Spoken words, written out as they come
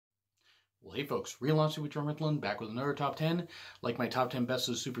Well, hey folks, Relaunching with John Ritland, back with another top 10. Like my top 10 best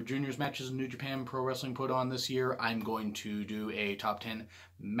of Super Juniors matches New Japan Pro Wrestling put on this year, I'm going to do a top 10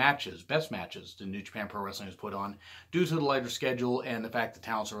 matches, best matches that New Japan Pro Wrestling has put on due to the lighter schedule and the fact that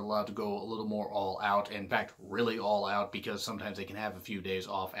talents are allowed to go a little more all out, in fact, really all out, because sometimes they can have a few days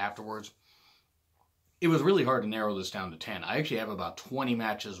off afterwards. It was really hard to narrow this down to 10. I actually have about 20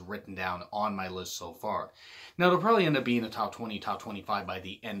 matches written down on my list so far. Now, it'll probably end up being a top 20, top 25 by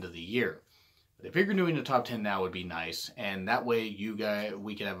the end of the year. I figure doing the top 10 now would be nice, and that way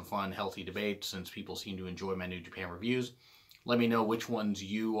we could have a fun, healthy debate since people seem to enjoy my New Japan reviews. Let me know which ones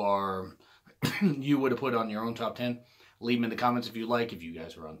you would have put on your own top 10. Leave them in the comments if you like. If you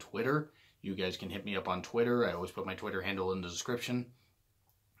guys are on Twitter, you guys can hit me up on Twitter. I always put my Twitter handle in the description.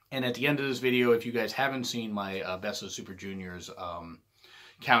 And at the end of this video, if you guys haven't seen my Best of Super Juniors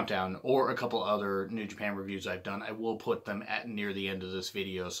countdown or a couple other New Japan reviews I've done, I will put them at near the end of this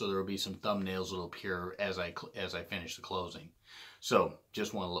video, so there will be some thumbnails that will appear as I finish the closing. So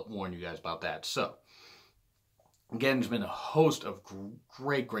just want to warn you guys about that. So again, there's been a host of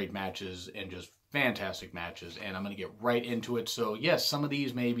great matches and just fantastic matches, and I'm going to get right into it. So yes, some of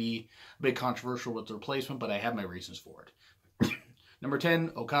these may be a bit controversial with the replacement, but I have my reasons for it. Number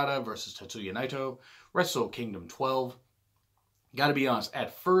 10, Okada versus Tetsuya Naito, Wrestle Kingdom 12. Gotta be honest,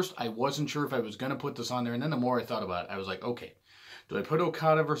 at first I wasn't sure if I was gonna put this on there, and then the more I thought about it, I was like, okay, do I put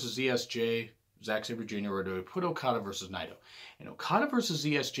Okada versus ZSJ, Zack Sabre Jr., or do I put Okada versus Naito? And Okada versus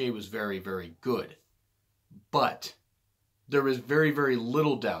ZSJ was very, very good, but there was very, very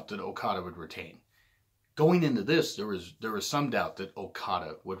little doubt that Okada would retain. Going into this, there was some doubt that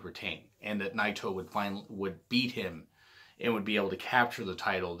Okada would retain, and that Naito would beat him and would be able to capture the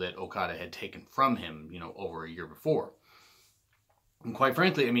title that Okada had taken from him, over a year before. And quite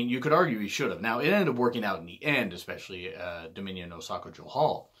frankly, I mean, you could argue he should have. Now, it ended up working out in the end, especially Dominion Osaka Joe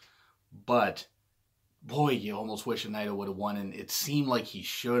Hall. But, boy, you almost wish Naito would have won, and it seemed like he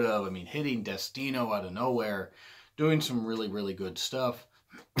should have. I mean, hitting Destino out of nowhere, doing some really, really good stuff.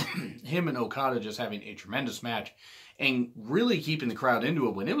 Him and Okada just having a tremendous match, and really keeping the crowd into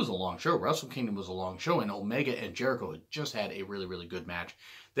it when it was a long show. Wrestle Kingdom was a long show, and Omega and Jericho had just had a really, really good match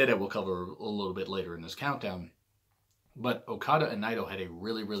that I will cover a little bit later in this countdown. But Okada and Naito had a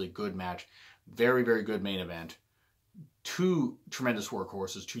really, really good match. Very, very good main event. Two tremendous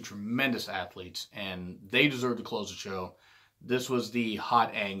workhorses, two tremendous athletes, and they deserved to close the show. This was the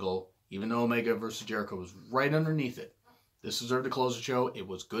hot angle, even though Omega versus Jericho was right underneath it. This deserved to close the show. It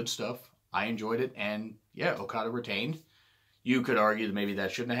was good stuff. I enjoyed it, and yeah, Okada retained. You could argue that maybe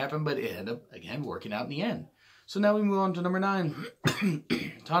that shouldn't have happened, but it ended up, again, working out in the end. So now we move on to number 9.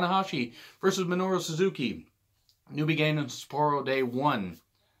 Tanahashi versus Minoru Suzuki. New beginning in Sapporo Day 1.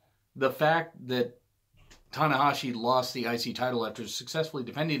 The fact that Tanahashi lost the IC title after successfully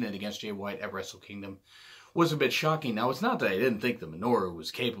defending it against Jay White at Wrestle Kingdom was a bit shocking. Now, it's not that I didn't think that Minoru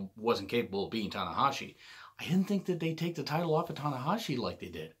wasn't capable of beating Tanahashi. I didn't think that they'd take the title off of Tanahashi like they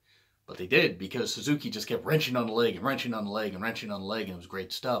did. But they did, because Suzuki just kept wrenching on the leg and wrenching on the leg and wrenching on the leg, and it was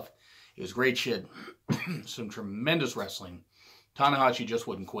great stuff. It was great shit. Some tremendous wrestling. Tanahashi just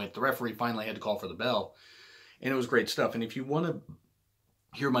wouldn't quit. The referee finally had to call for the bell. And it was great stuff. And if you want to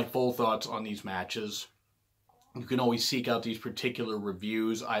hear my full thoughts on these matches, you can always seek out these particular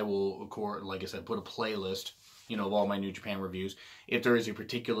reviews. I will, of course, like I said, put a playlist, of all my New Japan reviews. If there is a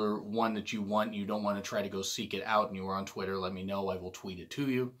particular one that you want, you don't want to try to go seek it out, and you are on Twitter, let me know. I will tweet it to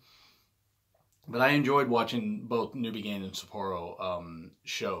you. But I enjoyed watching both New Beginning and Sapporo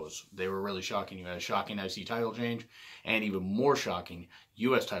shows. They were really shocking. You had a shocking IC title change, and even more shocking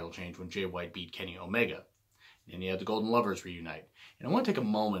US title change when Jay White beat Kenny Omega. And you had the Golden Lovers reunite. And I want to take a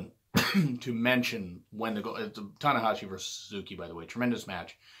moment to mention when the Tanahashi versus Suzuki, by the way, tremendous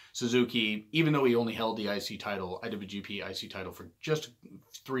match. Suzuki, even though he only held the IC title, IWGP IC title for just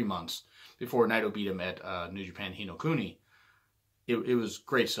 3 months before Naito beat him at New Japan Hinokuni, it was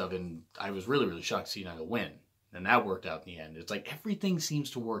great stuff, and I was really, really shocked to see Naito win. And that worked out in the end. It's like everything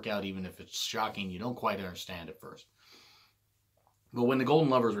seems to work out, even if it's shocking. You don't quite understand at first. But when the Golden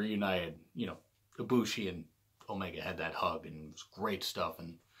Lovers reunited, Ibushi and Omega had that hug, and it was great stuff.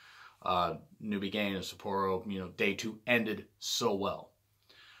 And New Beginning of Sapporo, Day 2 ended so well.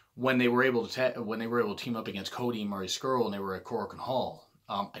 When they were able to team up against Cody and Murray Skrull, and they were at Korakuen Hall,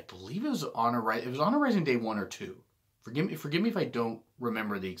 I believe it was Honor Rising Day 1 or 2. Forgive me if I don't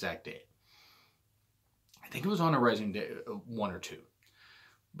remember the exact date. I think it was Honor Rising Day 1 or 2.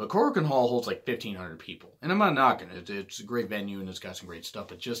 But Korakuen Hall holds like 1,500 people, and I'm not knocking it. It's a great venue, and it's got some great stuff.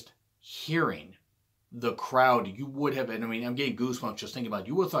 But just hearing the crowd, you would have, and I mean, I'm getting goosebumps just thinking about it.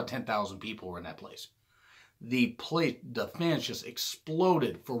 You would have thought 10,000 people were in that place. the fans just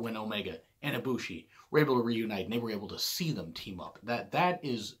exploded for when Omega and Ibushi were able to reunite, and they were able to see them team up. That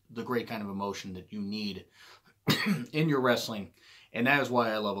is the great kind of emotion that you need in your wrestling, and that is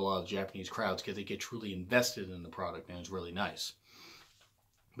why I love a lot of Japanese crowds, because they get truly invested in the product, and it's really nice.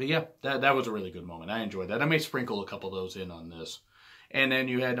 But yeah, that was a really good moment. I enjoyed that. I may sprinkle a couple of those in on this. And then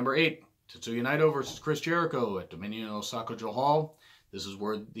you had number 8, Tetsuya Naito versus Chris Jericho at Dominion in Osaka-jo Hall. This is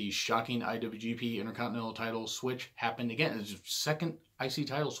where the shocking IWGP Intercontinental title switch happened again. It's the second IC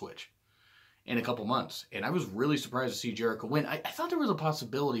title switch in a couple months. And I was really surprised to see Jericho win. I thought there was a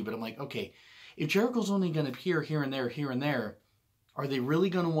possibility, but I'm like, okay, if Jericho's only going to appear here and there, are they really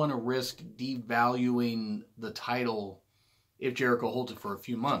going to want to risk devaluing the title if Jericho holds it for a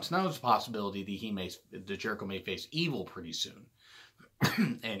few months? Now there's a possibility that Jericho may face Evil pretty soon.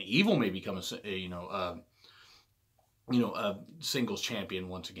 And Evil may become a singles champion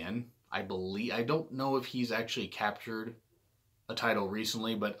once again. I don't know if he's actually captured a title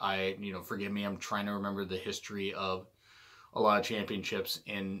recently, but forgive me, I'm trying to remember the history of a lot of championships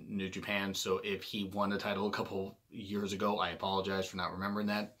in New Japan. So if he won a title a couple years ago, I apologize for not remembering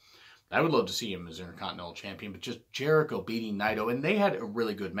that. I would love to see him as Intercontinental Champion, but just Jericho beating Naito, and they had a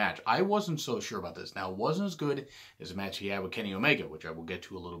really good match. I wasn't so sure about this. Now, it wasn't as good as the match he had with Kenny Omega, which I will get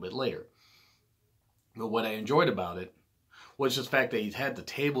to a little bit later. But what I enjoyed about it was just the fact that he's had the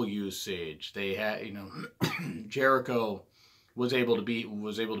table usage. They had, Jericho was able to beat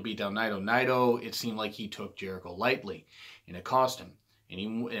down Naito. Naito, it seemed like he took Jericho lightly, and it cost him.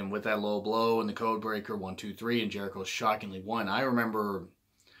 And with that low blow and the code breaker, 1, 2, 3, and Jericho shockingly won. I remember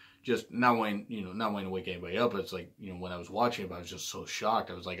just not wanting to wake anybody up. It's like, when I was watching it, I was just so shocked.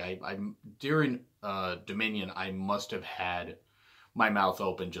 I was like, during Dominion, I must have had my mouth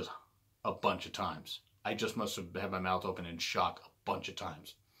open just a bunch of times. I just must have had my mouth open in shock a bunch of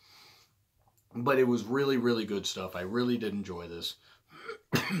times. But it was really, really good stuff. I really did enjoy this.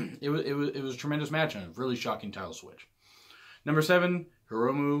 It was a tremendous match and a really shocking title switch. Number 7,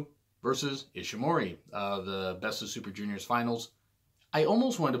 Hiromu versus Ishimori. The Best of Super Juniors finals. I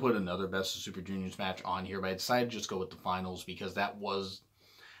almost wanted to put another Best of Super Juniors match on here, but I decided to just go with the finals because that was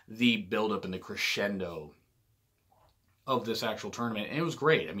the build-up and the crescendo of this actual tournament. And it was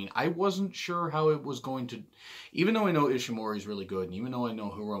great. I mean, I wasn't sure how it was going to... Even though I know Ishimori's really good, and even though I know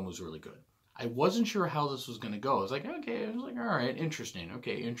Hiromu's really good, I wasn't sure how this was going to go. I was like, okay. I was like, all right, interesting.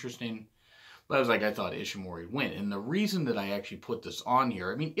 Okay, interesting. But I was like, I thought Ishimori would win. And the reason that I actually put this on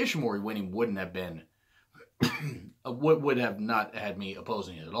here, I mean, Ishimori winning wouldn't have been... would have not had me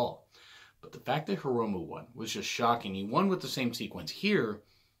opposing it at all. But the fact that Hiromu won was just shocking. He won with the same sequence here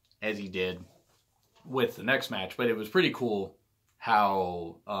as he did with the next match. But it was pretty cool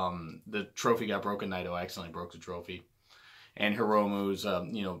how the trophy got broken. Naito accidentally broke the trophy. And Hiromu's,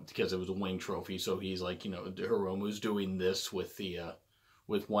 because it was a wing trophy, so he's like, Hiromu's doing this with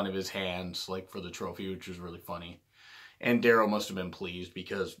with one of his hands, like, for the trophy, which was really funny. And Daryl must have been pleased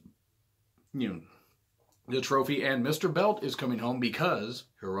because, the trophy and Mr. Belt is coming home because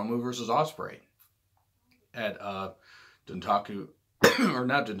Hiromu versus Ospreay at Dontaku, or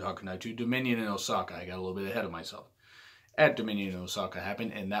not Dontaku Night 2, Dominion in Osaka. I got a little bit ahead of myself. At Dominion in Osaka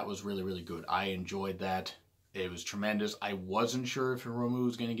happened, and that was really, really good. I enjoyed that. It was tremendous. I wasn't sure if Hiromu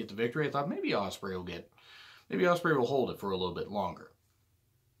was going to get the victory. I thought maybe Ospreay will hold it for a little bit longer.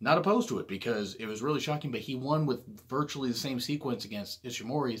 Not opposed to it because it was really shocking, but he won with virtually the same sequence against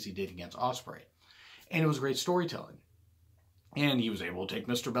Ishimori as he did against Ospreay. And it was great storytelling. And he was able to take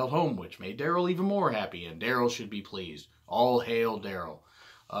Mr. Belt home, which made Daryl even more happy. And Daryl should be pleased. All hail Daryl.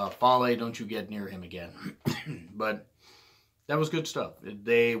 Fale, don't you get near him again. But that was good stuff.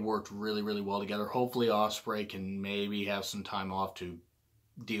 They worked really, really well together. Hopefully Ospreay can maybe have some time off to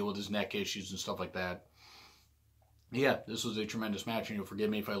deal with his neck issues and stuff like that. Yeah, this was a tremendous match. And you'll forgive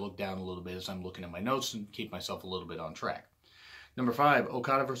me if I look down a little bit as I'm looking at my notes and keep myself a little bit on track. Number 5,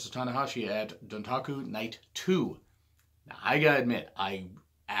 Okada versus Tanahashi at Dontaku Night 2. Now, I gotta admit, I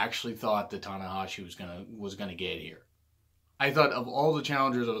actually thought that Tanahashi was gonna get it here. I thought of all the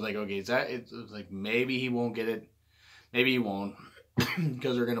challengers, I was like, okay, it was like maybe he won't get it, maybe he won't,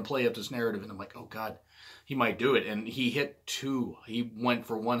 because they're gonna play up this narrative, and I'm like, oh god, he might do it. And he hit 2. He went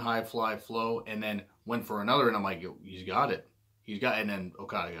for one high fly flow, and then went for another, and I'm like, he's got it, and then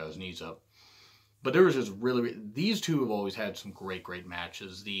Okada got his knees up. But there was just really... These two have always had some great, great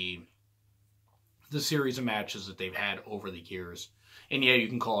matches. The series of matches that they've had over the years. And yeah, you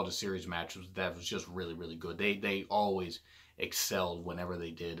can call it a series of matches. That was just really, really good. They always excelled whenever they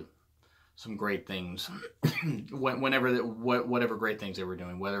did some great things. Whatever great things they were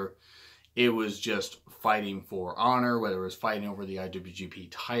doing. Whether it was just fighting for honor. Whether it was fighting over the IWGP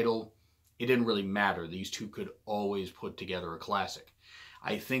title. it didn't really matter. These two could always put together a classic.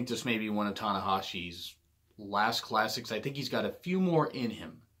 I think this may be one of Tanahashi's last classics. I think he's got a few more in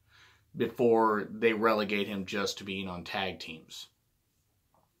him before they relegate him just to being on tag teams.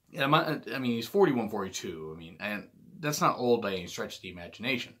 I mean, he's 41, 42. I mean, and that's not old by any stretch of the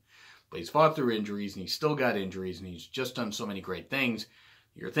imagination. But he's fought through injuries, and he's still got injuries, and he's just done so many great things.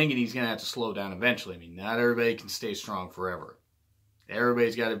 You're thinking he's going to have to slow down eventually. I mean, not everybody can stay strong forever.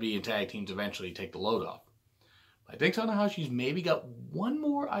 Everybody's got to be in tag teams eventually to take the load off. I think Tanahashi's maybe got one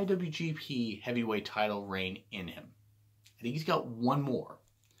more IWGP heavyweight title reign in him. I think he's got one more.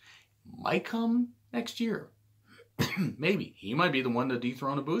 Might come next year. Maybe. He might be the one to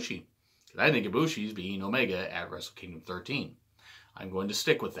dethrone Ibushi. Because I think Ibushi's beating Omega at Wrestle Kingdom 13. I'm going to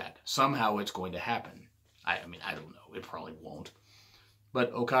stick with that. Somehow it's going to happen. I mean, I don't know. It probably won't.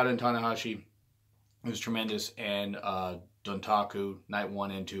 But Okada and Tanahashi was tremendous. And Dontaku, night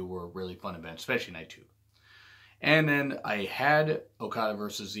 1 and 2 were really fun events, especially night 2. And then I had Okada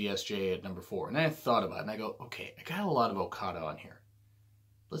versus ZSJ at number 4. And then I thought about it, and I go, okay, I got a lot of Okada on here.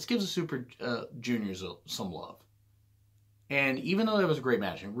 Let's give the Super Juniors some love. And even though that was a great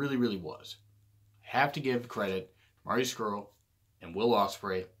match, it really, really was, I have to give credit to Marty Scurll and Will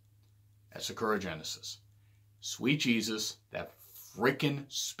Ospreay at Sakura Genesis. Sweet Jesus, that freaking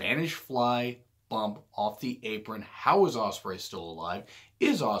Spanish Fly bump off the apron. How is Ospreay still alive?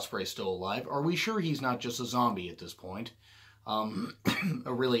 Is Ospreay still alive? Are we sure he's not just a zombie at this point? A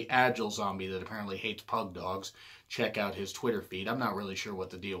really agile zombie that apparently hates pug dogs. Check out his Twitter feed. I'm not really sure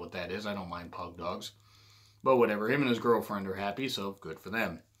what the deal with that is. I don't mind pug dogs. But whatever. Him and his girlfriend are happy, so good for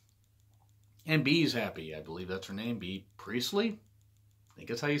them. And Bee's happy. I believe that's her name. Bea Priestley? I think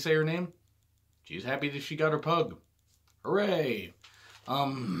that's how you say her name. She's happy that she got her pug. Hooray!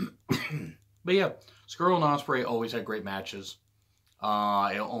 But yeah, Scurll and Ospreay always had great matches.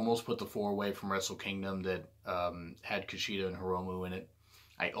 I almost put the 4-way from Wrestle Kingdom that had Kushida and Hiromu in it.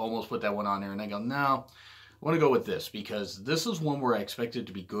 I almost put that one on there, and I go, no, I want to go with this, because this is one where I expected it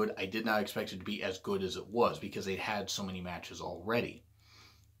to be good. I did not expect it to be as good as it was, because they had so many matches already.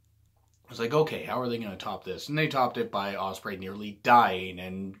 I was like, okay, how are they going to top this? And they topped it by Ospreay nearly dying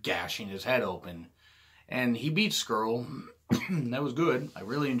and gashing his head open. And he beat Scurll. That was good. I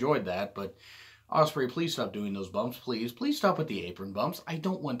really enjoyed that, but Ospreay, please stop doing those bumps, please. Please stop with the apron bumps. I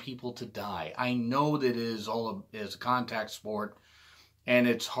don't want people to die. I know that it is a contact sport, and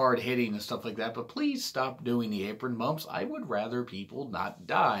it's hard hitting and stuff like that, but please stop doing the apron bumps. I would rather people not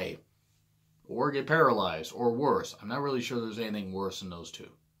die or get paralyzed or worse. I'm not really sure there's anything worse than those two.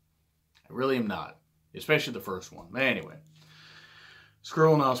 I really am not, especially the first one. But anyway,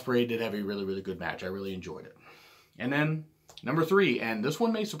 Scurll and Ospreay did have a really, really good match. I really enjoyed it. And then number 3, and this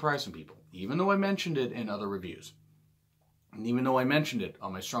one may surprise some people, even though I mentioned it in other reviews. And even though I mentioned it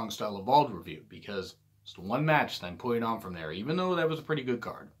on my Strong Style Evolved review, because it's the one match that I'm putting on from there, even though that was a pretty good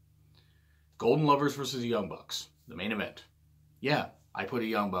card. Golden Lovers versus the Young Bucks, the main event. Yeah, I put a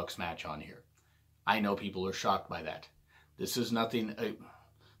Young Bucks match on here. I know people are shocked by that. This is nothing...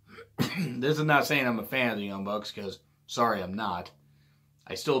 this is not saying I'm a fan of the Young Bucks, because, sorry, I'm not.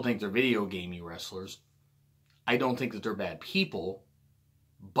 I still think they're video gamey wrestlers. I don't think that they're bad people,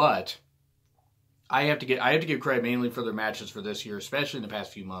 but I have to give credit mainly for their matches for this year, especially in the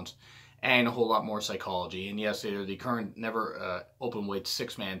past few months, and a whole lot more psychology. And yes, they are the current never openweight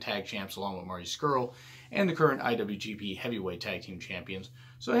 6-man tag champs, along with Marty Scurll, and the current IWGP heavyweight tag team champions.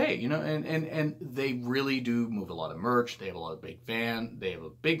 So hey, you know, and they really do move a lot of merch. They have a lot of they have a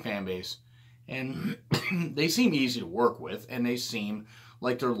big fan base, and they seem easy to work with, and they seem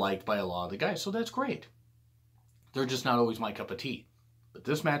like they're liked by a lot of the guys. So that's great. They're just not always my cup of tea. But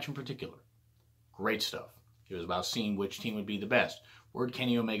this match in particular, great stuff. It was about seeing which team would be the best. Where'd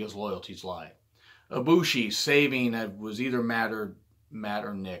Kenny Omega's loyalties lie? Ibushi saving, was either Matt or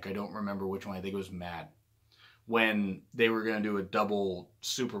Nick. I don't remember which one. I think it was Matt. When they were going to do a double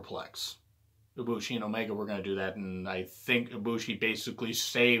superplex. Ibushi and Omega were going to do that. And I think Ibushi basically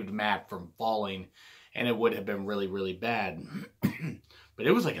saved Matt from falling. And it would have been really, really bad. But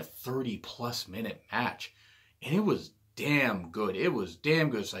it was like a 30-plus minute match. And it was damn good. It was damn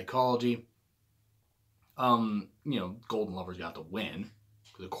good psychology. You know, Golden Lovers got the win.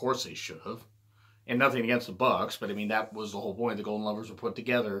 Because of course they should have. And nothing against the Bucks. But I mean, that was the whole point. The Golden Lovers were put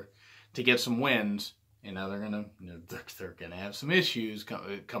together to get some wins. And now they're gonna have some issues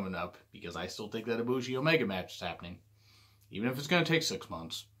coming up. Because I still think that Ibushi Omega match is happening. Even if it's gonna take 6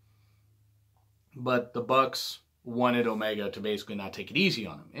 months. But the Bucks wanted Omega to basically not take it easy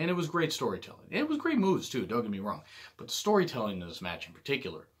on him. And it was great storytelling. And it was great moves, too. Don't get me wrong. But the storytelling in this match in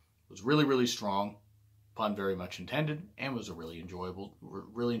particular was really, really strong. pun very much intended, and was a really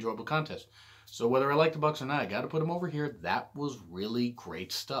enjoyable contest. So whether I like the Bucks or not, I got to put them over here. That was really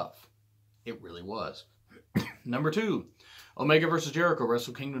great stuff. It really was. Number 2, Omega versus Jericho,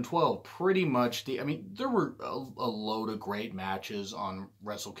 Wrestle Kingdom 12. Pretty much there were a load of great matches on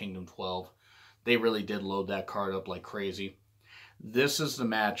Wrestle Kingdom 12. They really did load that card up like crazy. This is the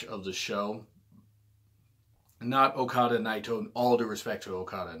match of the show. Not Okada and Naito. All due respect to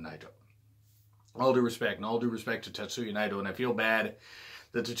Okada and Naito. All due respect, and all due respect to Tetsuya Naito. And I feel bad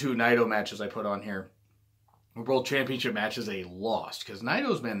that the 2 Naito matches I put on here were both championship matches they lost. Because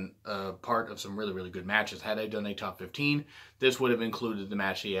Naito's been a part of some really, really good matches. Had I done a top 15, this would have included the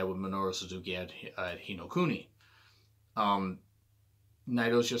match he had with Minoru Suzuki at Hinokuni.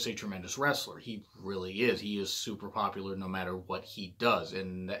 Naito's just a tremendous wrestler. He really is. He is super popular no matter what he does.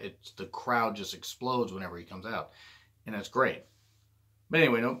 And the crowd just explodes whenever he comes out. And that's great. But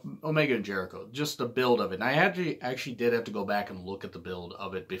anyway, Omega and Jericho, just the build of it. And I actually did have to go back and look at the build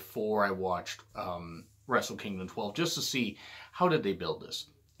of it before I watched Wrestle Kingdom 12, just to see how did they build this.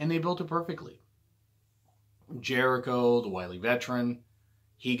 And they built it perfectly. Jericho, the wily veteran,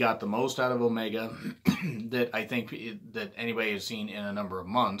 he got the most out of Omega that I think that anybody has seen in a number of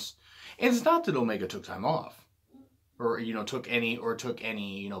months. And it's not that Omega took time off, or took any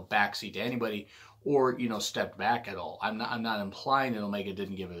backseat to anybody, or stepped back at all. I'm not implying that Omega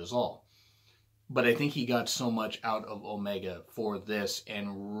didn't give it his all, but I think he got so much out of Omega for this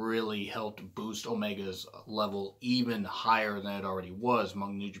and really helped boost Omega's level even higher than it already was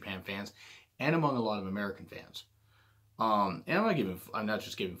among New Japan fans and among a lot of American fans. And I'm not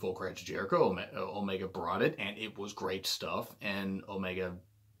just giving full credit to Jericho. Omega brought it, and it was great stuff. And Omega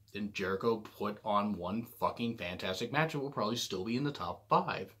and Jericho put on one fucking fantastic match. It will probably still be in the top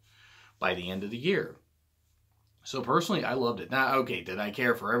 5 by the end of the year. So personally, I loved it. Now, okay, did I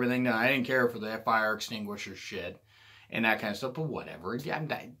care for everything? No, I didn't care for that fire extinguisher shit and that kind of stuff, but whatever.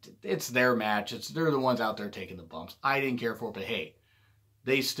 It's their match. They're the ones out there taking the bumps. I didn't care for it, but hey,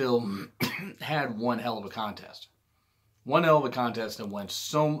 they still had one hell of a contest. One hell of a contest that went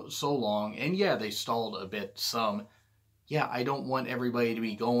so long, and yeah, they stalled a bit some. Yeah, I don't want everybody to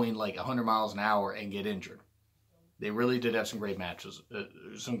be going like 100 miles an hour and get injured. They really did have some great matches.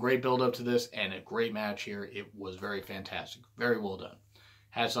 Some great build-up to this, and a great match here. It was very fantastic. Very well done.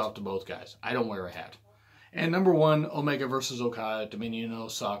 Hats off to both guys. I don't wear a hat. And number 1, Omega versus Okada, Dominion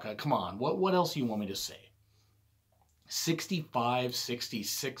Osaka. Come on, what else do you want me to say? 65,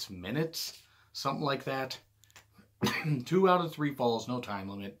 66 minutes? Something like that. 2 out of 3 falls, no time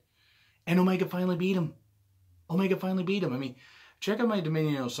limit. And Omega finally beat him. I mean, check out my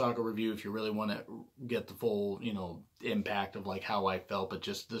Dominion Osaka review if you really want to get the full, impact of like how I felt. But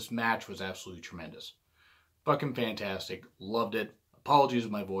just this match was absolutely tremendous. Fucking fantastic. Loved it. Apologies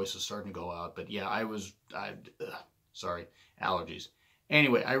if my voice is starting to go out. But yeah, sorry, allergies.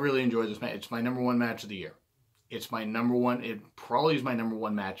 Anyway, I really enjoyed this match. It's my number 1 match of the year. It's my number 1. It probably is my number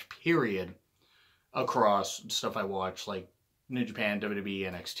 1 match, period, across stuff I watch, like New Japan,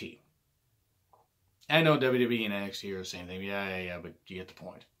 WWE, NXT. I know WWE and NXT are the same thing. Yeah, but you get the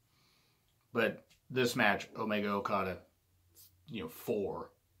point. But this match, Omega Okada,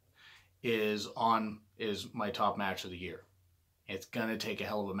 4, is my top match of the year. It's going to take a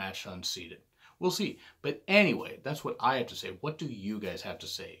hell of a match to unseat it. We'll see. But anyway, that's what I have to say. What do you guys have to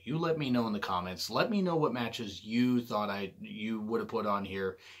say? You let me know in the comments. Let me know what matches you thought you would have put on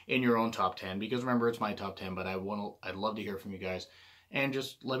here in your own top 10. Because remember, it's my top 10, but I'd love to hear from you guys. And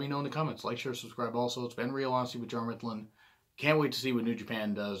just let me know in the comments. Like, share, subscribe also. It's been Real Honesty with John Ritlin. Can't wait to see what New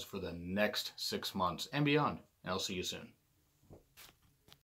Japan does for the next 6 months and beyond. And I'll see you soon.